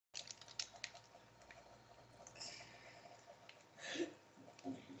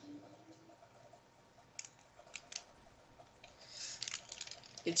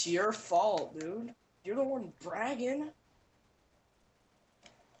It's your fault, dude. You're the one bragging.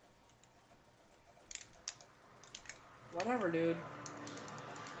 Whatever, dude.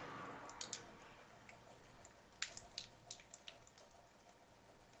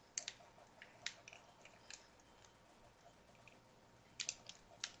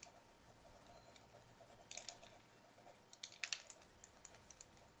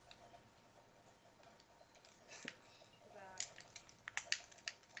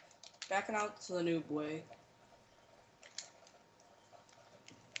 Backing out to the noob way.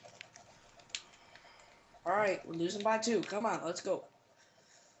 Alright, we're losing by 2. Come on, let's go.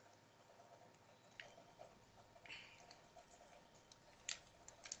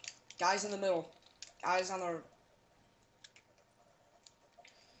 Guys in the middle. Guys on the...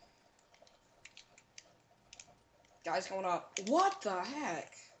 Guys going up. What the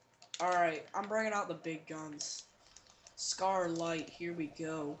heck? Alright, I'm bringing out the big guns. Scar Light, here we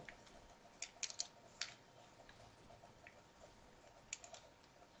go.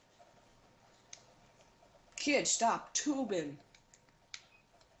 Kid, stop tubing.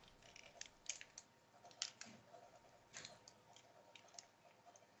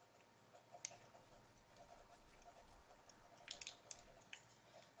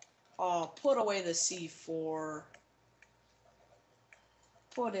 Oh, put away the C4.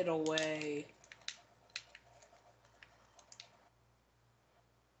 Put it away.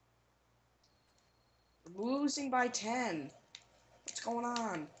 We're losing by 10. What's going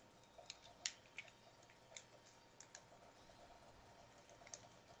on?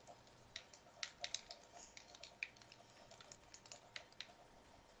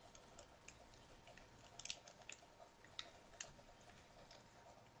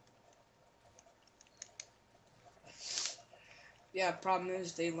 Yeah, problem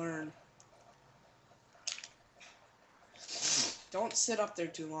is they learn. Don't sit up there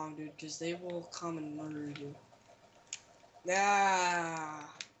too long, dude, because they will come and murder you. Yeah,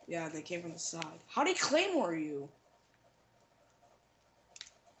 yeah, they came from the side. How did he claymore you?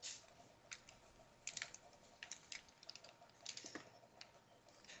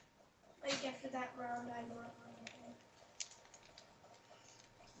 Like after that round, I won.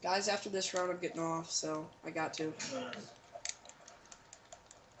 Guys, after this round, I'm getting off, so I got to.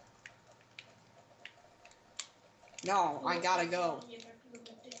 No, I gotta go.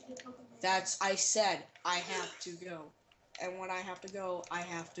 I said, I have to go. And when I have to go, I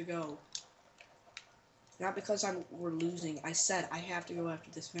have to go. Not because we're losing. I said I have to go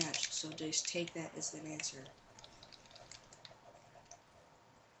after this match, so just take that as an answer.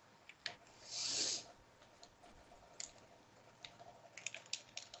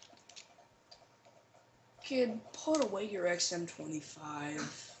 Kid, put away your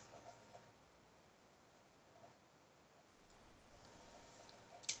XM25.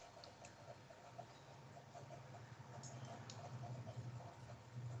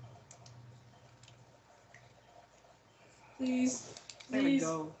 Please. There we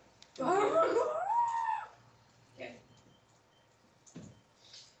go. Okay.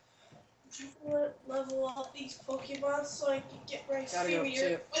 Level up these Pokemon so I can get my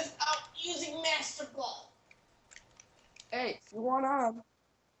Inferior without using Master Ball. Hey, if you want on.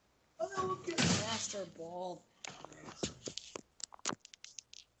 Oh, okay. Master Ball.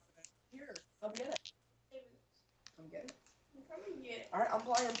 Here, come get it. Come get it. I'm coming to get it. Alright, I'm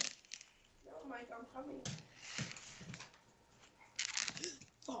playing. No, Mike, I'm coming.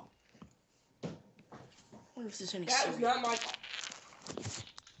 Oh. I wonder if there's any That was not my fault.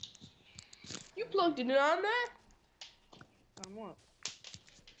 You plugged it in on that? On what?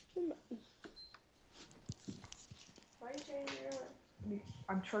 Why are you turning it on?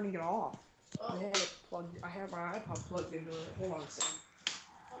 I'm turning it off. Oh. I have my iPod plugged into it. Hold on a second.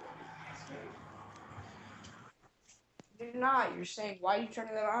 You're not. You're saying, why are you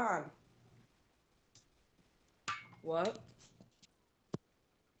turning it on? What?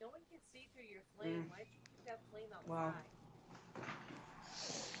 No one can see through your flame. Why did you keep that flame outside? Wow.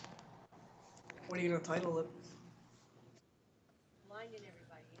 What are you gonna title it? Blinding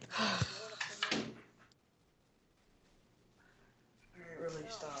everybody. You blowing up the night. Alright, really,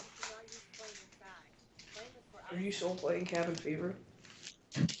 stop. You cannot use flame inside. Flame is for outside. Are you still playing Cabin Fever?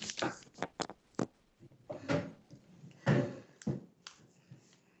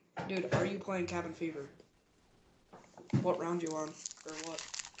 Dude, are you playing Cabin Fever? What round you on? Or what?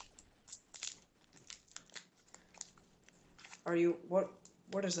 Are you, what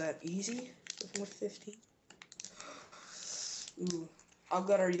is that, easy? With 15? Ooh. How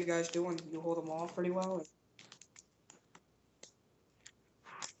good are you guys doing? You hold them off pretty well?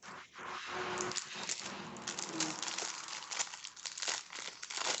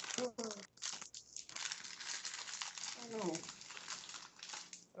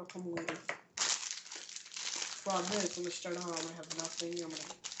 come later. Problem is, when we start out, I'm gonna have nothing. I'm gonna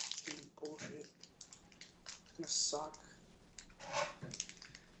do bullshit. It's gonna suck.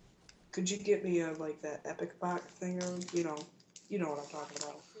 Could you get me like that epic bot thing, or you know what I'm talking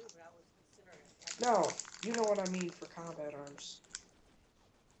about? Too, but I was considering it. No, you know what I mean for combat arms.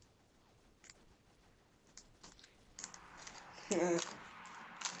 They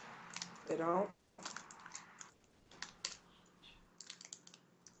don't.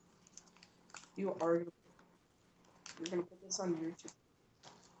 You're gonna put this on YouTube.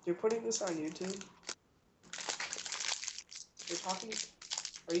 You're putting this on YouTube. You're talking.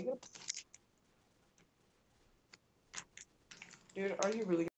 Are you gonna? Dude, are you really?